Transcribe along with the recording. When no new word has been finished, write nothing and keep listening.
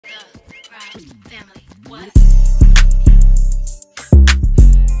Family, what?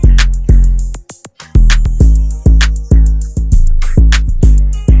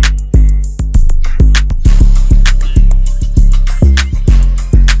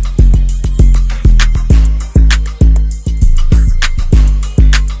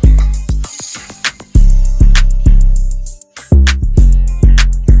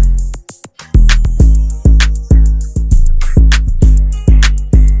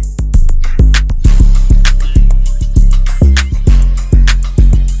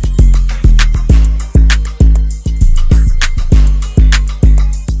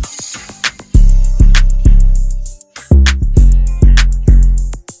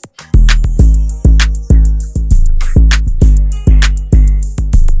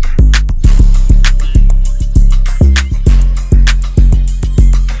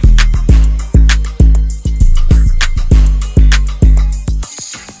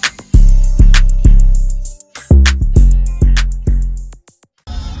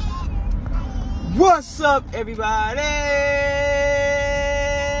 What's up, everybody?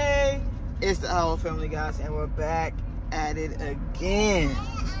 It's the Howell family, guys, and we're back at it again.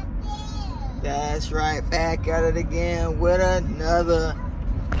 That's right, back at it again with another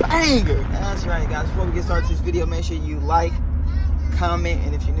banger. That's right, guys. Before we get started with this video, make sure you like, comment,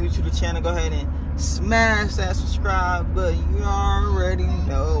 and if you're new to the channel, go ahead and smash that subscribe button. You already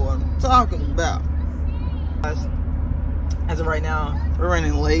know what I'm talking about. Guys, as of right now, we're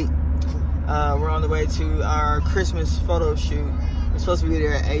running late. We're on the way to our Christmas photo shoot. We're supposed to be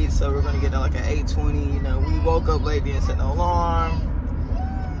there at 8, so we're going to get there like at 8:20. You know, we woke up late, didn't set no alarm.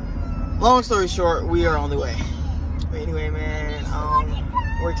 Long story short, we are on the way. But anyway, man,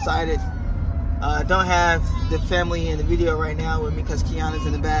 we're excited. Don't have the family in the video right now with me because Kiana's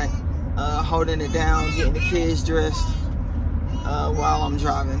in the back holding it down, getting the kids dressed while I'm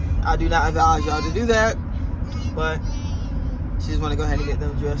driving. I do not advise y'all to do that, but she just want to go ahead and get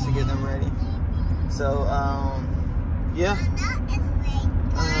them dressed and get them ready. So, yeah.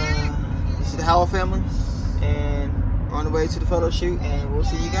 This is the Howell family, and we're on the way to the photo shoot, and we'll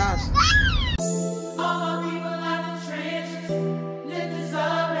see you guys.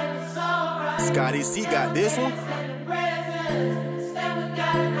 Scotty C got this one.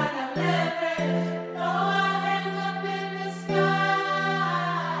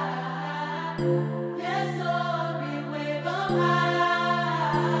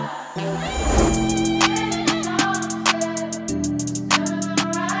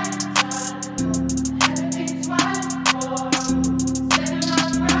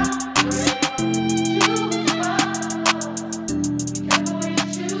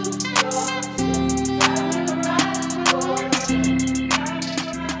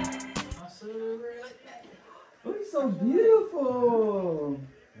 Oh, you're so beautiful.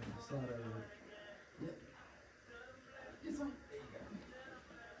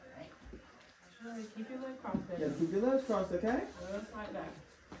 Keep your leg crossed there. Yeah, keep your legs crossed, okay? Just like that.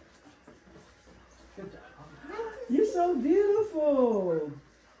 Good job. You're so beautiful.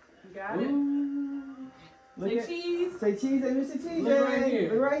 You got it? Look Say at, cheese. say cheese at Mr. TJ. Look right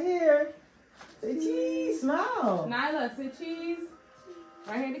here. Look right here. Say cheese. Smile. Nyla, say cheese.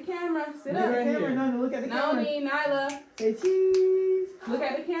 Right here at the camera. Sit Look up. at the Right camera. No, look at the camera. Noni, Nyla. Say cheese. Look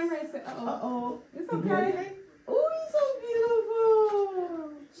at the camera and say, uh-oh. Uh-oh. It's You okay. Oh, you're so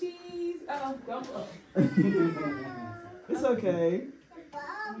beautiful. Cheese. Uh-oh. Don't look. It's okay.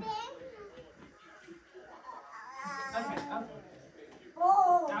 Okay.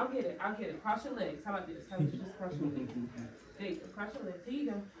 I'll get it. I'll get it. Cross your legs. How about this? How about you just cross your legs? There you go. Cross your legs. Here you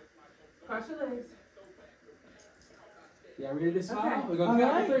go. Cross your legs. Y'all ready to smile? Okay. We're gonna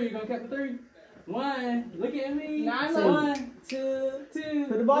count to 3. You're gonna count to 3. 1. Look at me. Nyla. 1, 2, 2.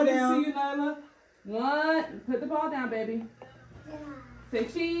 Put the ball Let me down. see you, Nyla. 1. Put the ball down, baby. Say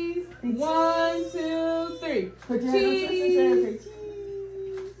cheese. 1, 2, 3. Put your hand on Sister's head. Say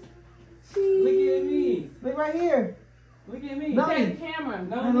cheese. Cheese. Look at me. Look right here. Look at me. No. Look at the camera. And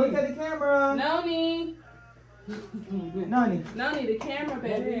look at the camera. Noni. Noni. Noni, the camera,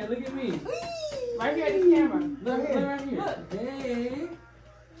 baby. Yeah, look at me. Right here at the camera. Look, Right here. look right here. Look. Hey.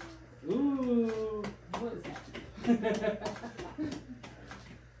 Ooh. What is that?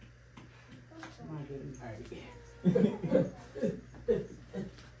 My goodness. All right.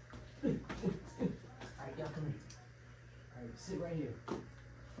 Alright, y'all come here. Alright, sit right here.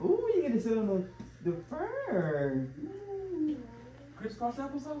 Ooh, you get to sit on the fur. Crisscross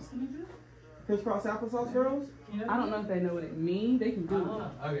applesauce, can you do? Crisscross applesauce, girls? I don't know if they know what it means. They can do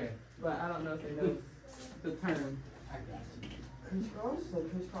it, Okay. but I don't know if they know the term. I got you. Crisscross, so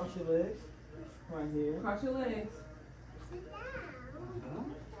crisscross your legs. Right here. Cross your legs.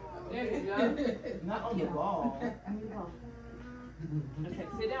 There you go. Not on the ball. Okay,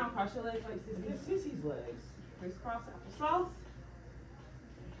 sit down. Cross your legs like Sissy's legs. crisscross, applesauce.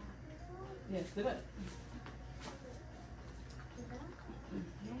 Yeah, sit up.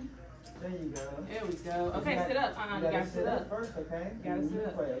 There you go. There we go. Okay, sit up. You You gotta sit up. first, okay? You gotta sit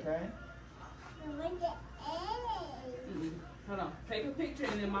up. Play, okay? Hold on. Take a picture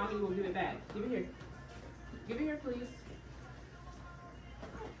and then mommy will give it back. Give it here. Give it here, please.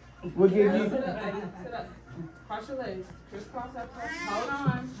 We'll give Girl, you. sit up, baby. Sit up. Cross your legs. Crisscross up. Hold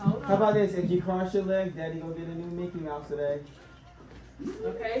on. Hold on. How about this? If you cross your legs, Daddy gonna get a new Mickey Mouse today.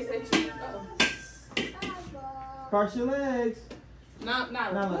 Okay, say cheese. Cross your legs. No.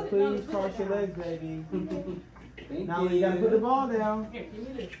 Nala, please cross your legs, baby. Thank Nala, you gotta put the ball down. Here, give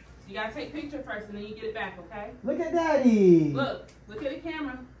me this. You gotta take a picture first and then you get it back, okay? Look at Daddy. Look at the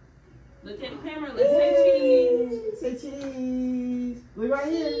camera. Look at the camera. Let's say cheese. Say cheese. Look right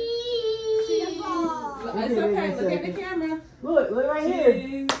here. It's okay. Look at the camera. Look right here.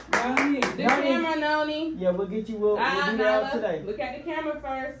 Cheese. Noni. The camera, Noni. Yeah, we'll get you. We'll do that Nyla. today. Look at the camera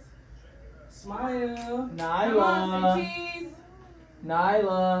first. Smile. Come on, Nyla. say cheese.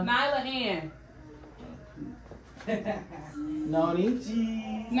 Nyla. Nyla and. Noni.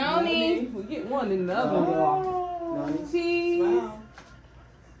 Cheese. Noni. We get one in the other one. Noni. Cheese. Smile.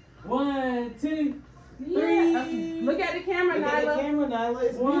 1, 2, Yeah. 3. Look at the camera, Look at the Nyla. camera, Nyla.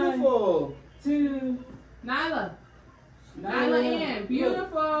 It's One. beautiful. 2. Nyla. Nyla and.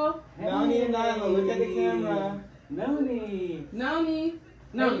 Beautiful. Noni and Nyla, look at the camera. Noni. Noni. Hey,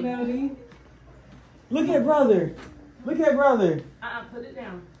 Noni. Noni. Look at brother. Look at brother. Put it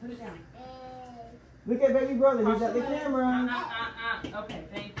down. Put it down. Look at baby brother. He's at the camera. Okay,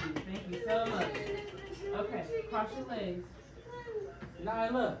 thank you. Thank you so much. Okay, cross your legs.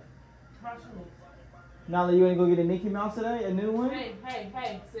 Nyla. Cross your legs. Nyla, you wanna go get a Mickey Mouse today? A new one? Hey,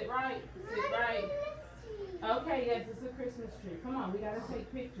 sit right. Sit right. Okay, yes, it's a Christmas tree. Come on, we gotta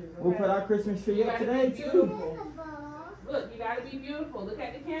take pictures. Okay? We'll put our Christmas tree You up gotta today be too. beautiful. Look, you gotta be beautiful. Look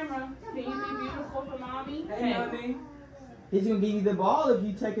at the camera. Can you be beautiful for mommy? Hey, Noni. He's gonna give you the ball if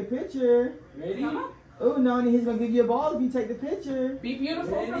you take a picture. Ready? Come on. Oh, Noni, he's gonna give you a ball if you take the picture. Be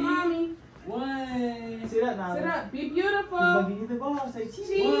beautiful for Ready? mommy. 1. Sit up, Nyla. Sit up. Be He's beautiful. gonna give you the ball. Say cheese.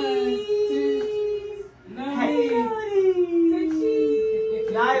 cheese. Noni. Hey, Say cheese.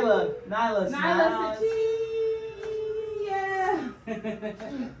 Nyla, Nyla, smile. say cheese. Yeah.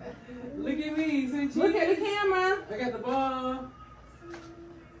 Look at me. Say cheese. Look at the camera. I got the ball.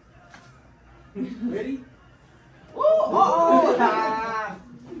 Ready? Oh,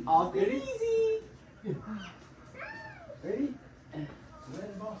 off Ready? easy. Ready? Where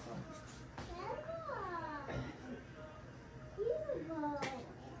the ball from?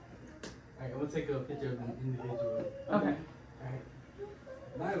 Alright, we'll take a picture of them individually. Okay. Alright.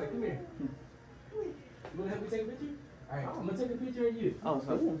 Nyla, come here. You wanna help me take a picture? Alright, I'm gonna take a picture of you. Oh,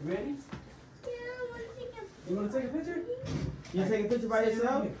 so You ready? You wanna take a picture? you take a picture by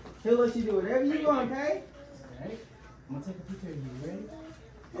yourself? He'll let you do whatever you want, okay? Alright. I'm gonna take a picture of you. Ready?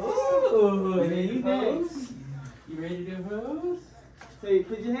 Ooh, And then you pose. next. You ready to do pose? Say,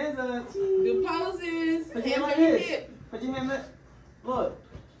 put your hands up. Do poses. Put your hand Hands like on your this. hip. Put your hand up. Look.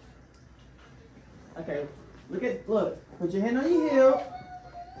 Okay. Look. Put your hand on your hip.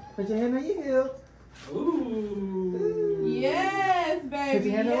 Put your hand on your hip. Ooh. Yes, baby. Put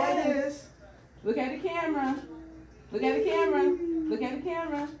your hand up like yes. this. Look at the camera. Look at the camera. Look at the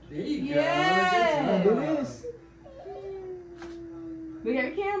camera. There you go. Yes. And do this. Look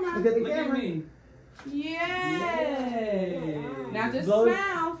at the camera. Look at the Look at camera. me. Yes. Now just Blow it.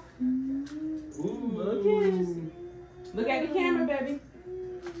 smile. Ooh. Little kiss. Look at the camera, baby.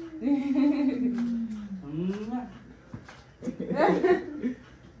 Mwah.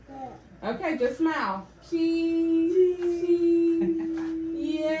 Okay, just smile. Cheese.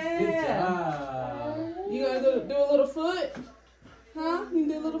 Yeah. Good job. You gonna do a little foot? Huh? You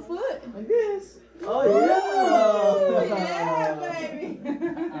do a little foot? Like this. Oh, yeah. Yeah, baby.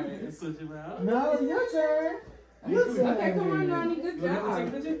 Alright, let's switch them out. No, your turn. Your turn. Okay, come on, Noni. Good You wanna help me take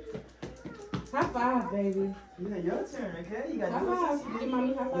a job. picture? High five, baby. Yeah, your turn, okay? You got High to do five. this. Give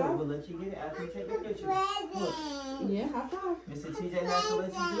mommy high Look, five. we'll let you get it after you take the picture. Look, Yeah, high five. Mr. TJ has to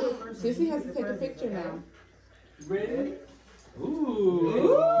let you do it first. Sissy has to take a picture now. Ready?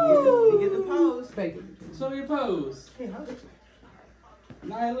 Ooh. You get the pose. Baby. Show me your pose. Hey, hold it.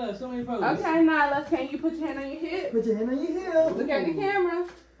 Nyla, show me your pose. Okay, Nyla, can you put your hand on your hip? Put your hand on your hip. Look at the camera.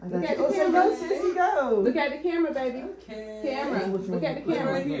 I Look got at you. the Oh, so camera. go, Sissy, go. Look at the camera, baby. Okay. Camera. Look at the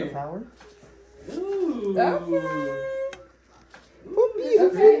camera. Right here. Power. Ooh. Okay. Ooh,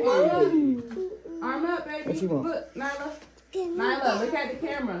 beautiful. Okay, arm up. Arm up, baby. What you want? Look, Nyla. Nyla, look at the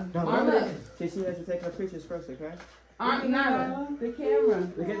camera. No, Arm up. She has to take her pictures first, okay? Nyla, the camera.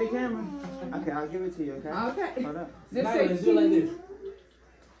 Look at the camera. Okay, I'll give it to you, okay? Okay. Hold up. Just Nyla, say let's do it like cheese.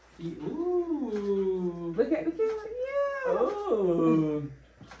 this. Ooh. Look at the camera. Yeah. Oh.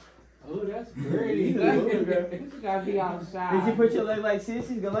 Oh, that's pretty. You gotta be all shy. Did you put your leg like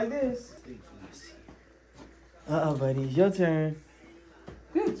sissy? Go like this. Uh-oh, buddy. It's your turn.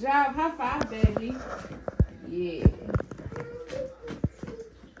 Good job. High five, baby. Yeah.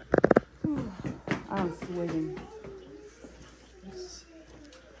 I'm sweating.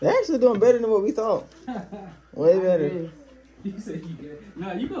 They're actually doing better than what we thought. Way better. You said you get.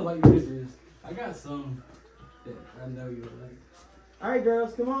 Nah, you gonna like pictures. I got some that I know you'll like. All right,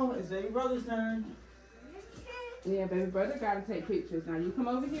 girls, come on. It's baby brother's turn. Yeah, baby brother gotta take pictures. Now you come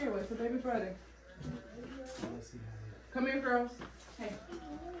over here. Wait for baby brother. Let's see how Come here, girls. Hey.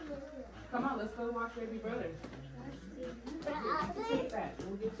 Come on, let's go watch baby brother. Take that.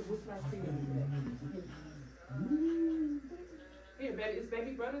 We'll start seeing. Here, baby, it's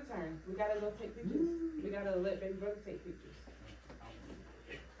baby brother's turn. We gotta go take pictures. We gotta let baby brother take pictures.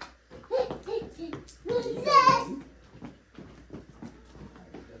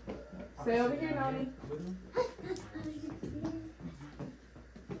 Stay over here, Noni.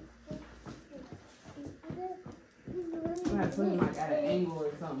 I'm gonna put him like at an angle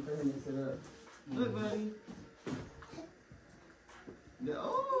or something for him to sit up. Look, buddy.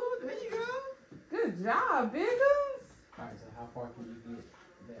 Oh, there you go. Good job, Biggums. Alright, so how far can you get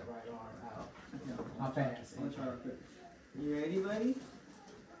that right arm out? How fast? I'm gonna try to put. You ready, buddy?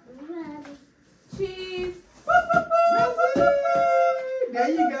 Cheese. There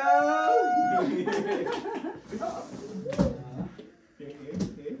you go. There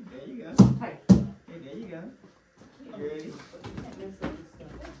you go. Hey. Hey, there you go. You ready?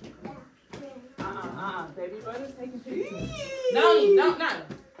 Baby brother's taking pictures. No.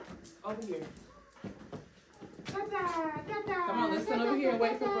 Over here. Come on, let's stand over here and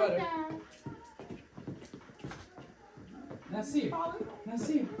wait for brother. Now see it. Now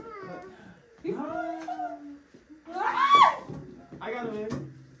see it. I got him, baby.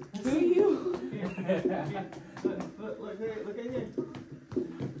 Do you? Look here. Look at here.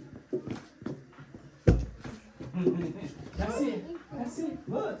 That's it. That's it.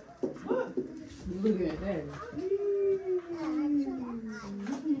 Look. Looking at that.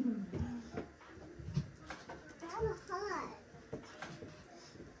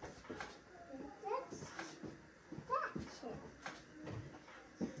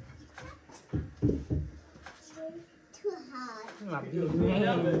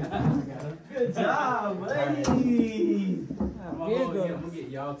 Good job, buddy. I'm gonna get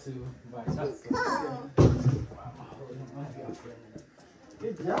y'all two.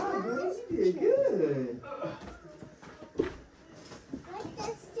 Good job, buddy. You did good. Like the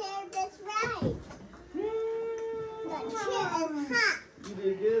stair that's right. The chair is hot. You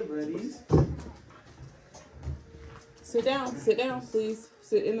did good, buddies. Sit down, please.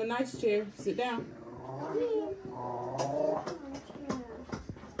 Sit in the nice chair. Sit down.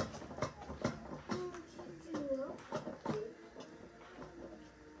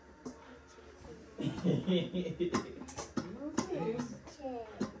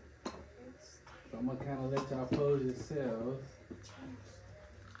 So I'm gonna kind of let y'all pose yourselves.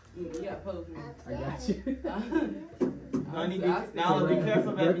 Yeah, pose me. I got you. Now be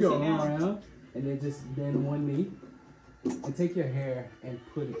careful, Wrap baby. your Sit arm down. around and then just bend one knee and take your hair and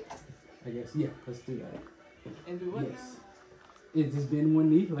put it. I guess let's do that. And do what? Yes. It just bend one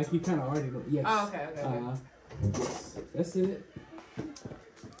knee like you kind of already know. Yes. Oh, okay. Yes. That's it.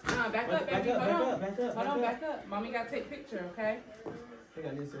 Back up, baby. Hold on, back up. Mommy gotta take picture, okay? I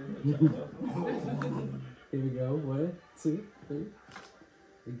got this. Here we go. 1, 2, 3.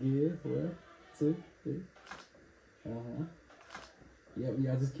 Again. 1, 2, 3. Yep,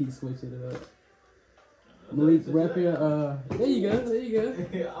 y'all just keep switching it up. Malik, wrap your, there you go.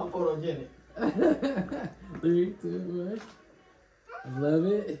 I'm photogenic. 3, 2, 1. I love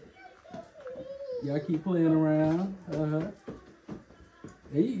it. Y'all keep playing around.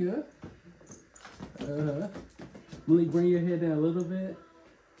 There you go. Malik, bring your head down a little bit.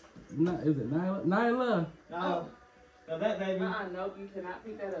 Is it Nyla? Nyla! No, that baby. Nope, you cannot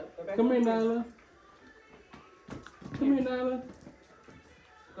pick that up. Go back Come up. here, Nyla. Come here, Nyla.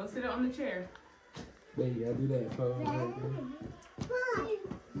 Go sit on the chair. There you go. Do that pose right there.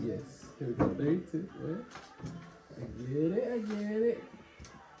 Yes. Here we go. 3, 2, 1. I get it.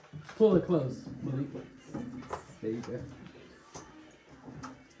 Pull it close, Malik. There you go.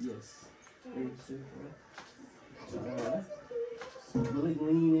 Yes. 3, 2, 1. Malik,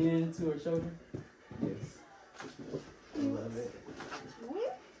 lean into her shoulder. Yes. I love it.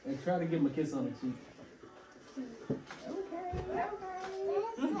 And try to give him a kiss on the cheek.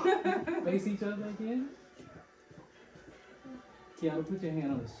 Okay. Face each other again. Kiana, put your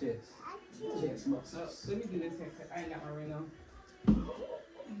hand on his chest. Chest muscles. Let me do this here. I ain't got my ring on.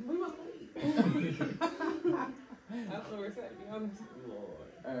 That's where it's at, to be honest. Lord.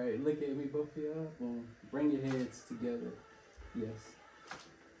 Alright, look at me, both of y'all. Boom. Bring your heads together. Yes.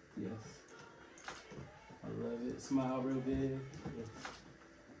 Yes. I love it. Smile real big. Yes.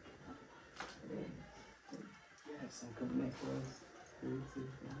 Yes, I'm coming that close. 3, 2,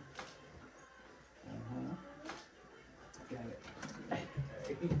 1. Got it.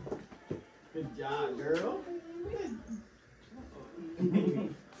 Good job, girl.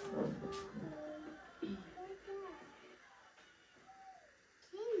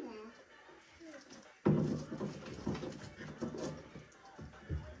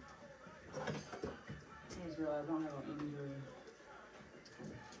 I don't have any jewelry.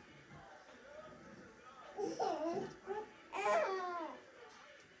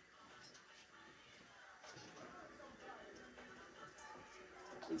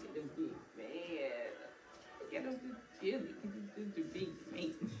 Look at them big man. Look at them big big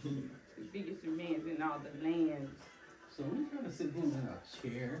man. The biggest man in all the land. So we're trying to sit him in a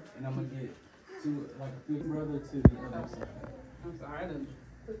chair, and I'm gonna get to like a big brother to the other side. I'm sorry, I done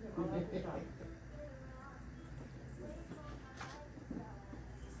put him on the top.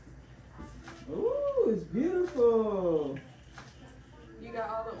 Ooh, it's beautiful. You got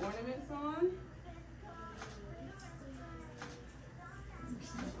all the ornaments on?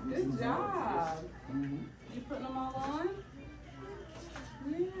 Good job. Mm-hmm. You putting them all on?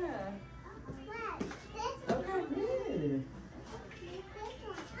 Yeah. Okay. Yeah.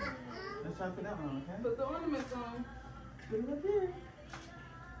 Let's try to put that one on, okay? Put the ornaments on. Put it up here.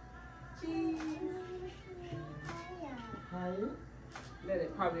 Cheese. Higher. Let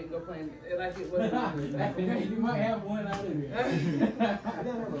it probably go playing like it was. You might have one out of there. I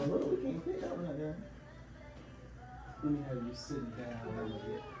gotta have a little. We can't fit that one out there. Let me have you sitting down a little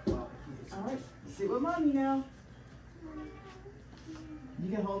bit. All right, sit with mommy now. You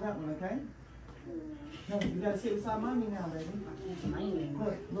can hold that one, okay? No, you gotta sit beside mommy now, baby.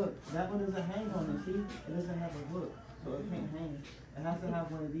 Look, that one doesn't hang on it, see? It doesn't have a hook, so it can't hang. It has to have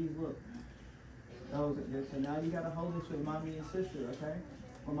one of these, look. Those are good. So now you gotta hold this with mommy and sister, okay?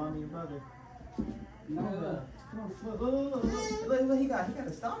 Or mommy and brother. No, come on, look, he got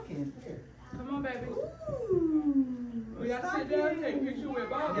a stocking. Here. Come on, baby. Ooh, We gotta sit down and take a picture with You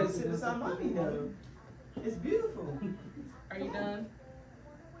Bob. gotta sit beside mommy though. It's beautiful. Are you done?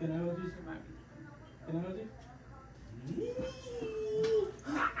 Can I hold you? You might be. Can I hold you?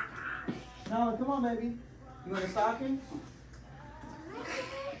 No, come on, baby. You want a stocking?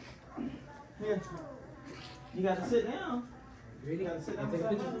 Here. You gotta sit down. You gotta sit down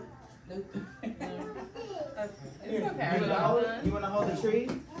beside mommy. It's okay. You wanna hold the tree?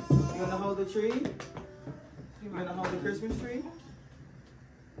 You wanna hold the tree? You wanna hold the Christmas tree?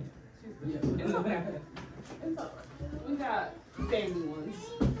 Yeah. It's okay. It's all right. We got family ones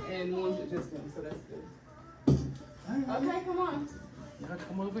and ones that just them, so that's good. Okay, come on. Y'all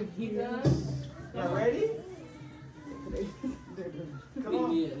come over You here. done? Y'all ready? Come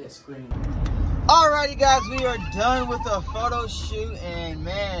on. Yeah, that screen. Alrighty guys, we are done with the photo shoot and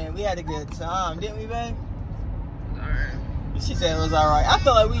man, we had a good time, didn't we, babe? Alright. She said it was alright. I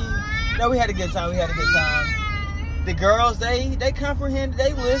feel like we had a good time. We had a good time. The girls, they comprehended,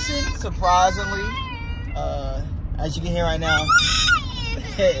 they listened, surprisingly. As you can hear right now,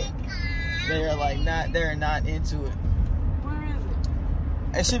 they're not into it. Where is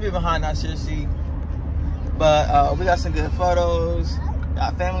it? It should be behind our seat. But we got some good photos.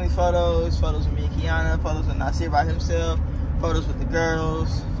 Got family photos with me and Kiana, photos with Nasir by himself, photos with the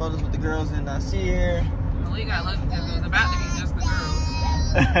girls and Nasir. Well, we got lucky because it was about to be just the girls.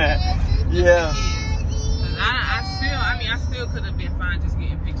 Yeah. I still could have been fine just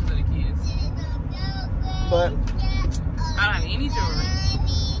getting pictures of the kids. But I don't have any jewelry.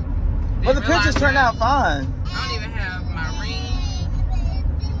 the pictures turned out fine. I don't even have my ring.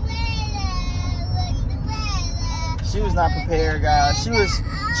 She was not prepared, guys. She was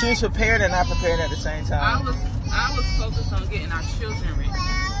prepared and not prepared at the same I time. was focused on getting our children ready,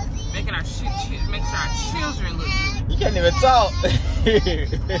 making our sure our children look good. You can't even talk.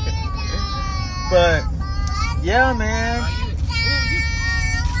 But yeah, man. I'm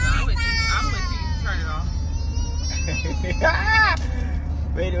gonna let you turn it off.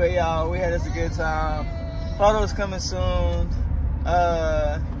 But anyway, y'all, we had us a good time. Photos coming soon.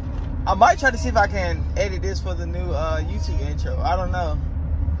 I might try to see if I can edit this for the new YouTube intro. I don't know.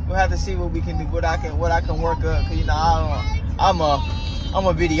 we'll have to see what we can do, what I can work up. Cause you know I'm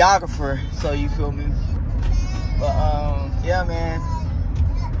a videographer, so you feel me. But yeah, man.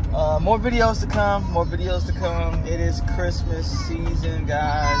 More videos to come. More videos to come. It is Christmas season,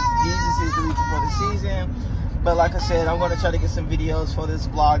 guys. Jesus is the reason for the season. But like I said, I'm going to try to get some videos for this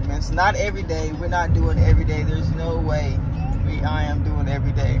Vlogmas. Not every day. We're not doing every day. There's no way I am doing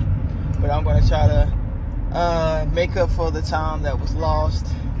every day. But I'm going to try to make up for the time that was lost.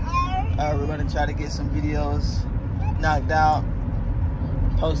 We're going to try to get some videos knocked out,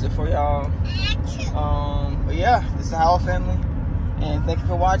 posted for y'all. But yeah, this is Howell Family. And thank you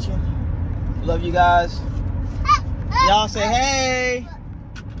for watching. Love you guys. Y'all say hey.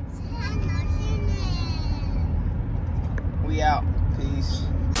 We out.